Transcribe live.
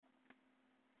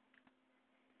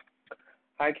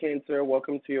Hi, Cancer.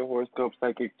 Welcome to your horoscope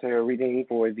psychic tarot reading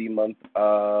for the month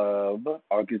of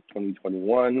August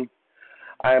 2021.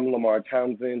 I am Lamar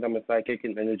Townsend. I'm a psychic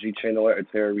and energy channeler, a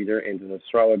tarot reader, and an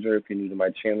astrologer. If you're new to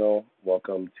my channel,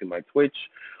 welcome to my Twitch.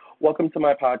 Welcome to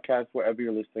my podcast, wherever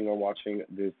you're listening or watching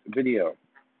this video.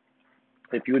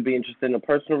 If you would be interested in a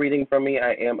personal reading from me,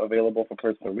 I am available for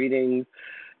personal readings.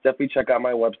 Definitely check out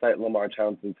my website,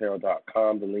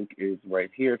 lamartownsendtarot.com. The link is right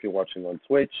here if you're watching on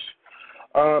Twitch.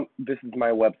 This is my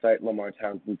website,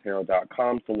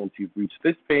 lamartownsendtarot.com. So once you've reached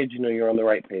this page, you know you're on the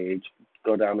right page.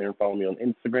 Go down there and follow me on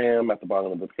Instagram at the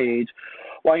bottom of the page.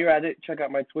 While you're at it, check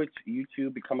out my Twitch,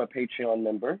 YouTube, become a Patreon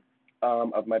member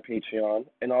of my Patreon,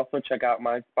 and also check out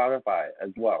my Spotify as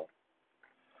well.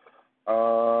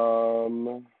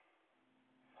 So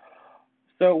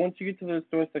once you get to the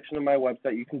store section of my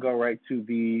website, you can go right to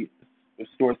the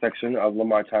store section of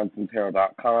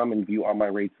lamartownsendtarot.com and view all my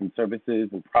rates and services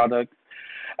and products.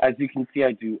 As you can see,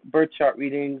 I do birth chart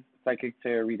readings, psychic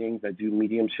tarot readings. I do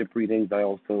mediumship readings. I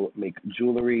also make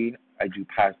jewelry. I do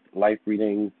past life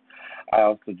readings. I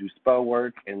also do spell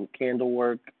work and candle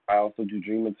work. I also do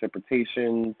dream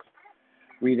interpretations,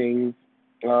 readings,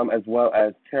 as well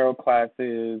as tarot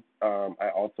classes. I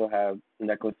also have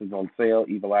necklaces on sale,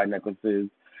 evil eye necklaces.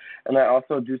 And I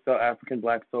also do sell African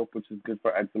black soap, which is good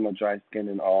for eczema, dry skin,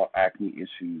 and all acne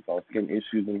issues, all skin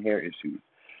issues and hair issues.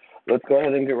 Let's go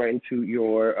ahead and get right into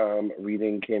your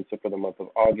reading, Cancer, for the month of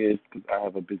August, because I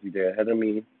have a busy day ahead of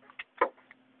me,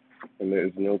 and there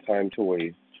is no time to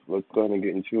waste. Let's go ahead and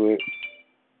get into it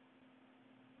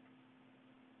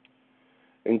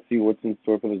and see what's in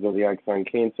store for the zodiac sign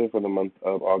Cancer for the month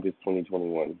of August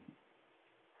 2021.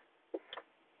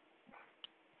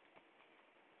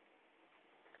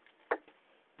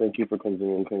 Thank you for cleansing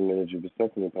and cleaning energy of the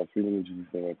second and past reading. In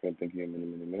Jesus' name, I pray. Thank you, amen,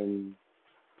 amen, amen.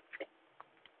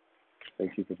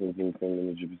 Thank you for cleansing and cleaning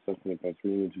energy of the second and past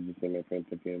reading. In Jesus' name, I pray.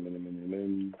 Thank you, amen, amen,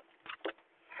 amen.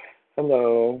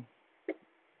 Hello,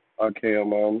 RKO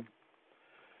Mom.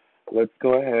 Let's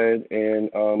go ahead and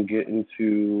get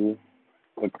into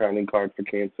the crowning card for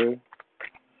Cancer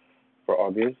for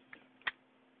August.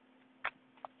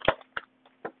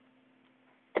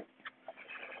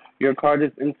 Your card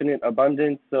is infinite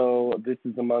abundance, so this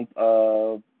is a month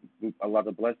of a lot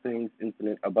of blessings,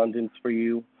 infinite abundance for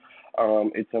you.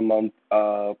 It's a month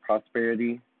of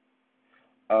prosperity.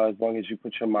 As long as you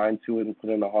put your mind to it and put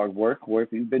in the hard work, or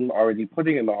if you've been already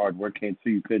putting in the hard work, Cancer,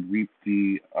 you could reap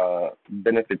the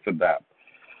benefits of that.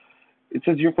 It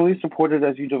says you're fully supported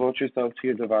as you devote yourself to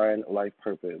your divine life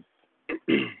purpose.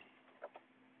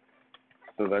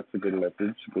 So that's a good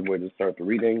message, a good way to start the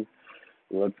reading.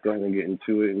 Let's go ahead and get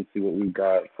into it and see what we've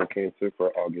got for Cancer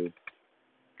for August.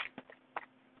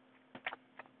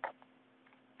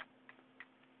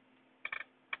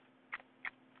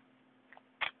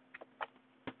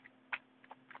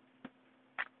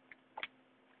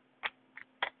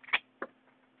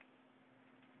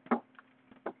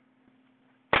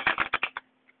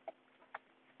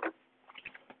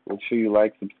 Make sure you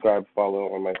like, subscribe,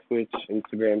 follow on my Twitch,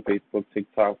 Instagram, Facebook,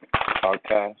 TikTok,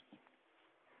 podcast.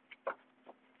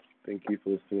 Thank you for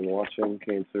listening and watching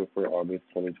Cancer for August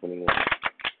 2021.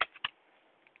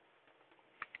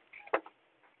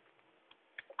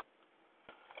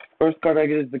 First card I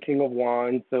get is the King of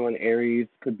Wands. So an Aries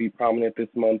could be prominent this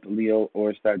month, Leo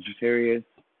or Sagittarius.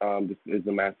 This is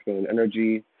a masculine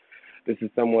energy. This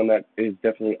is someone that is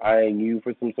definitely eyeing you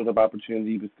for some sort of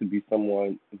opportunity. This could be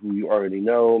someone who you already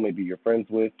know, maybe you're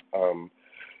friends with.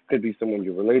 Could be someone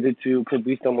you're related to. Could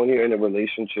be someone you're in a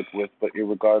relationship with. But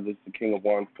irregardless, the King of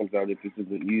Wands comes out if this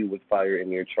isn't you with fire in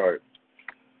your chart.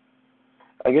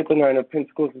 I get the Nine of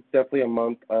Pentacles. It's definitely a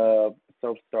month of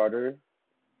self-starter.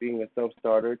 Being a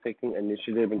self-starter, taking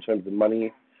initiative in terms of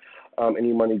money.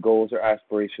 Any money goals or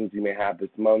aspirations you may have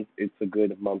this month, it's a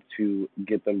good month to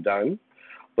get them done.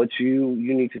 But you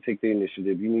need to take the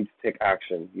initiative. You need to take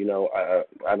action. You know,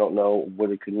 I don't know what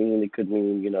it could mean. It could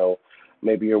mean, you know,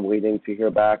 maybe you're waiting to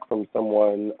hear back from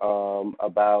someone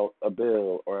about a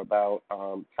bill or about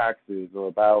taxes or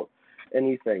about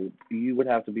anything. You would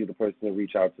have to be the person to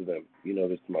reach out to them, you know,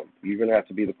 this month. You're going to have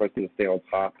to be the person to stay on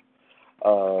top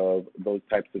of those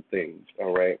types of things,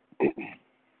 all right?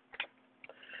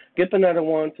 Get the Knight of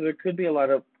Wands. So there could be a lot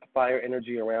of fire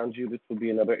energy around you. This would be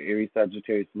another Aries,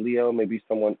 Sagittarius, Leo, maybe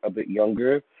someone a bit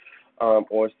younger,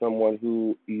 or someone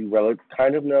who you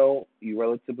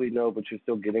relatively know, but you're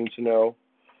still getting to know.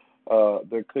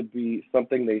 There could be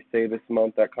something they say this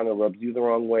month that kind of rubs you the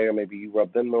wrong way, or maybe you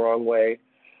rub them the wrong way,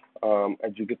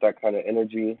 as you get that kind of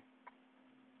energy.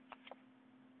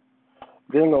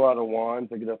 Getting a lot of wands.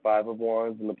 I get a Five of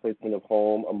Wands in the placement of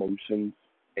home, emotions,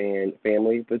 and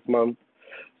family this month.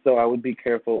 So I would be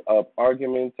careful of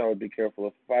arguments. I would be careful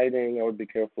of fighting. I would be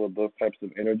careful of those types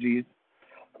of energies.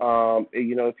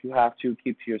 If you have to,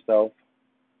 keep to yourself.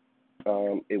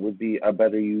 It would be a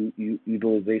better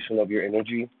utilization of your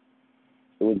energy.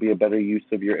 It would be a better use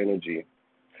of your energy.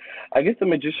 I guess the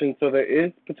magician, so there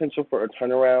is potential for a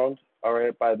turnaround, all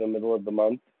right, by the middle of the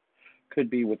month. Could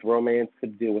be with romance,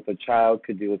 could deal with a child,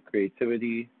 could deal with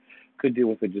creativity, could deal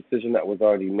with a decision that was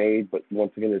already made, but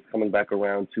once again, it's coming back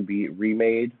around to be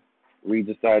remade,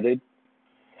 redecided.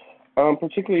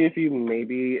 Particularly if you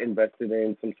maybe invested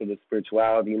in some sort of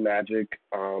spirituality, magic,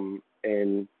 and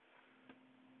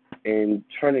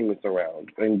turning this around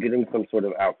and getting some sort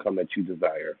of outcome that you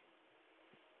desire.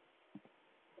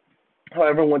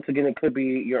 However, once again, it could be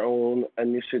your own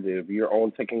initiative, your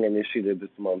own taking initiative this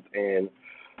month, and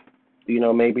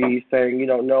maybe saying,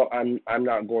 no, I'm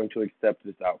not going to accept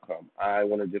this outcome. I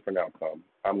want a different outcome.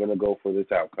 I'm going to go for this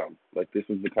outcome. Like this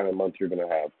is the kind of month you're going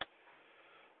to have.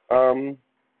 Um,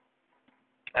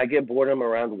 I get boredom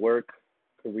around work,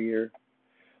 career,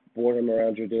 boredom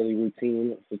around your daily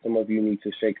routine. So some of you need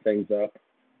to shake things up.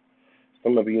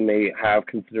 Some of you may have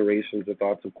considerations or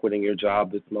thoughts of quitting your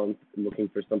job this month, looking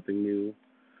for something new.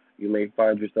 You may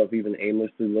find yourself even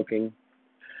aimlessly looking.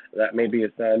 That may be a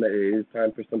sign that it is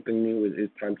time for something new. It is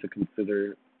time to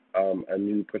consider a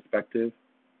new perspective.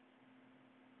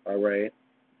 All right.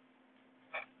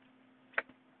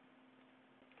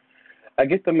 I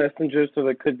get the messenger, so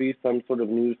there could be some sort of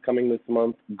news coming this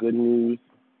month, good news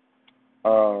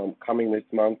coming this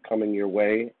month, coming your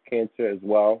way, Cancer as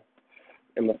well,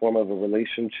 in the form of a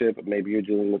relationship. Maybe you're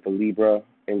dealing with a Libra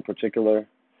in particular.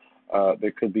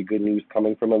 There could be good news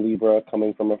coming from a Libra,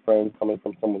 coming from a friend, coming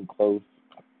from someone close,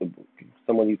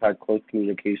 someone you've had close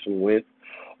communication with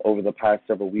over the past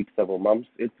several weeks, several months,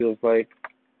 it feels like.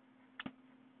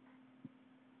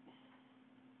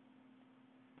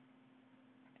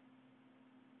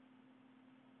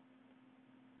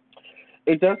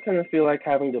 It does kind of feel like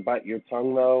having to bite your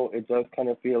tongue, though. It does kind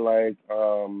of feel like,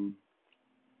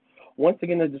 once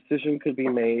again, a decision could be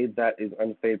made that is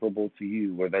unfavorable to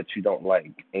you or that you don't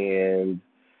like. And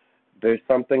there's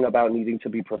something about needing to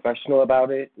be professional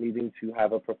about it, needing to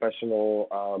have a professional,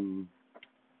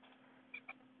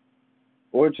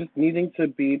 or just needing to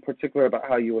be particular about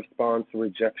how you respond to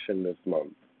rejection this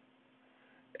month.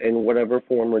 In whatever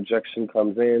form rejection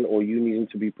comes in, or you needing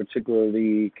to be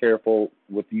particularly careful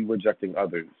with you rejecting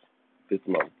others this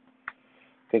month.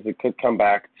 Because it could come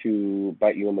back to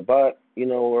bite you in the butt,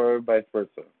 or vice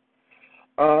versa.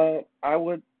 I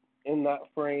would, in that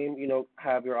frame,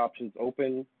 have your options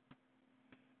open.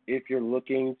 If you're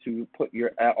looking to put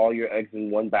all your eggs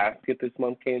in one basket this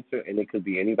month, Cancer, and it could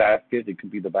be any basket. It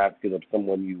could be the basket of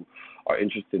someone you are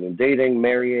interested in dating,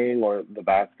 marrying, or the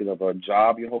basket of a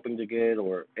job you're hoping to get,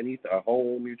 or a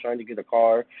home you're trying to get, a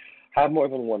car. Have more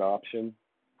than one option.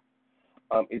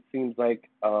 It seems like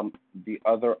the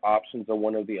other options or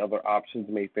one of the other options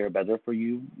may fare better for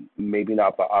you. Maybe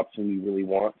not the option you really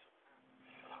want.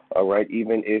 All right,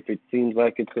 even if it seems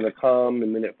like it's going to come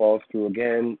and then it falls through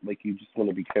again, like you just want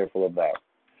to be careful of that.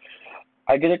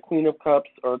 I get a Queen of Cups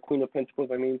or a Queen of Pentacles,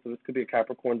 so this could be a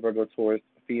Capricorn, Virgo, Taurus,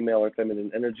 female or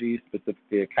feminine energy,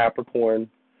 specifically a Capricorn.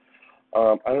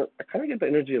 I kind of get the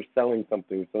energy of selling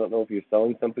something, so I don't know if you're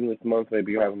selling something this month.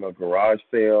 Maybe you're having a garage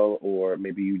sale, or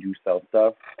maybe you do sell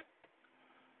stuff.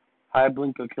 Hi,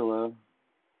 Blinka Killer.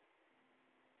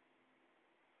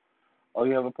 Oh,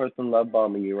 you have a person love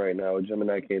bombing you right now, a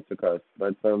Gemini Cancer cuss.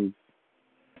 That sounds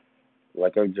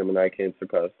like a Gemini Cancer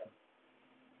cuss.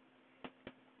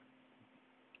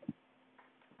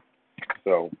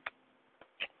 So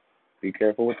be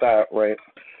careful with that, right?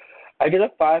 I get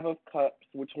a Five of Cups,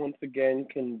 which once again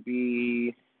can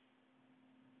be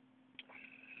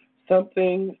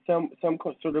something, some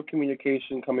sort of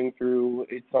communication coming through.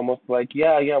 It's almost like,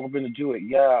 yeah, we're gonna do it.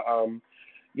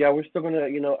 Yeah, we're still gonna,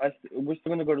 we're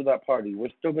still gonna go to that party. We're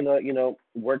still gonna,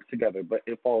 work together, but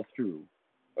it falls through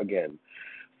again.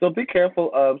 So be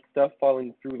careful of stuff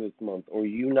falling through this month, or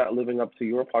you not living up to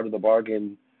your part of the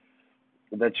bargain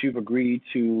that you've agreed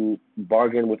to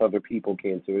bargain with other people,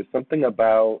 Cancer. There's something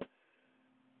about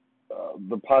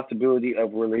the possibility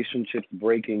of relationships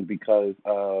breaking because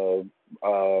of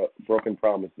broken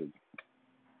promises.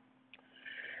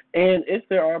 And if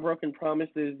there are broken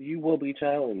promises, you will be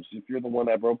challenged if you're the one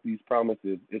that broke these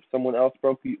promises. If someone else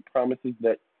broke the promises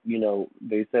that,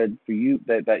 they said for you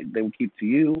that they would keep to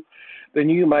you, then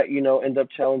you might, end up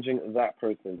challenging that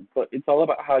person. But it's all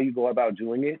about how you go about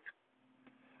doing it.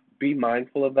 Be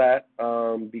mindful of that,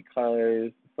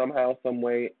 because somehow, some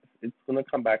way, it's going to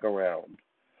come back around.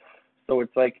 So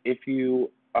it's like if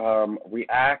you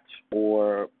react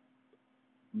or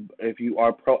if you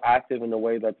are proactive in a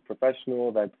way that's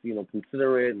professional, that's,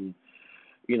 considerate and,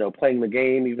 playing the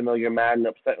game, even though you're mad and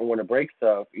upset and want to break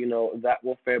stuff, that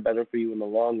will fare better for you in the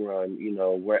long run,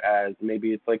 whereas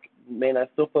maybe it's like, man, I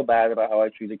still feel bad about how I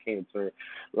treated cancer.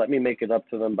 Let me make it up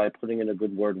to them by putting in a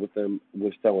good word with them,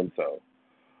 with so and so.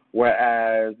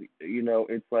 Whereas,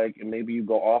 it's like maybe you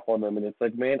go off on them and it's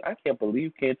like, man, I can't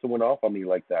believe cancer went off on me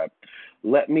like that.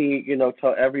 Let me,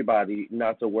 tell everybody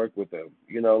not to work with them.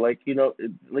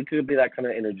 It could be that kind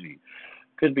of energy.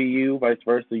 Could be you, vice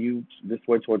versa, you this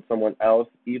way towards someone else.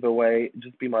 Either way,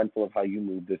 just be mindful of how you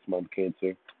move this month,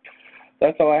 Cancer.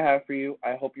 That's all I have for you.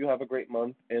 I hope you have a great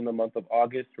month in the month of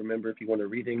August. Remember, if you want a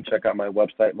reading, check out my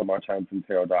website,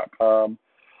 lamartownsendtarot.com.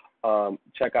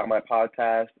 Check out my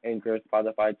podcast, Anchor,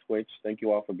 Spotify, Twitch. Thank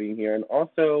you all for being here. And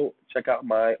also check out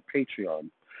my Patreon.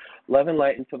 Love and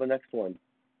light until the next one.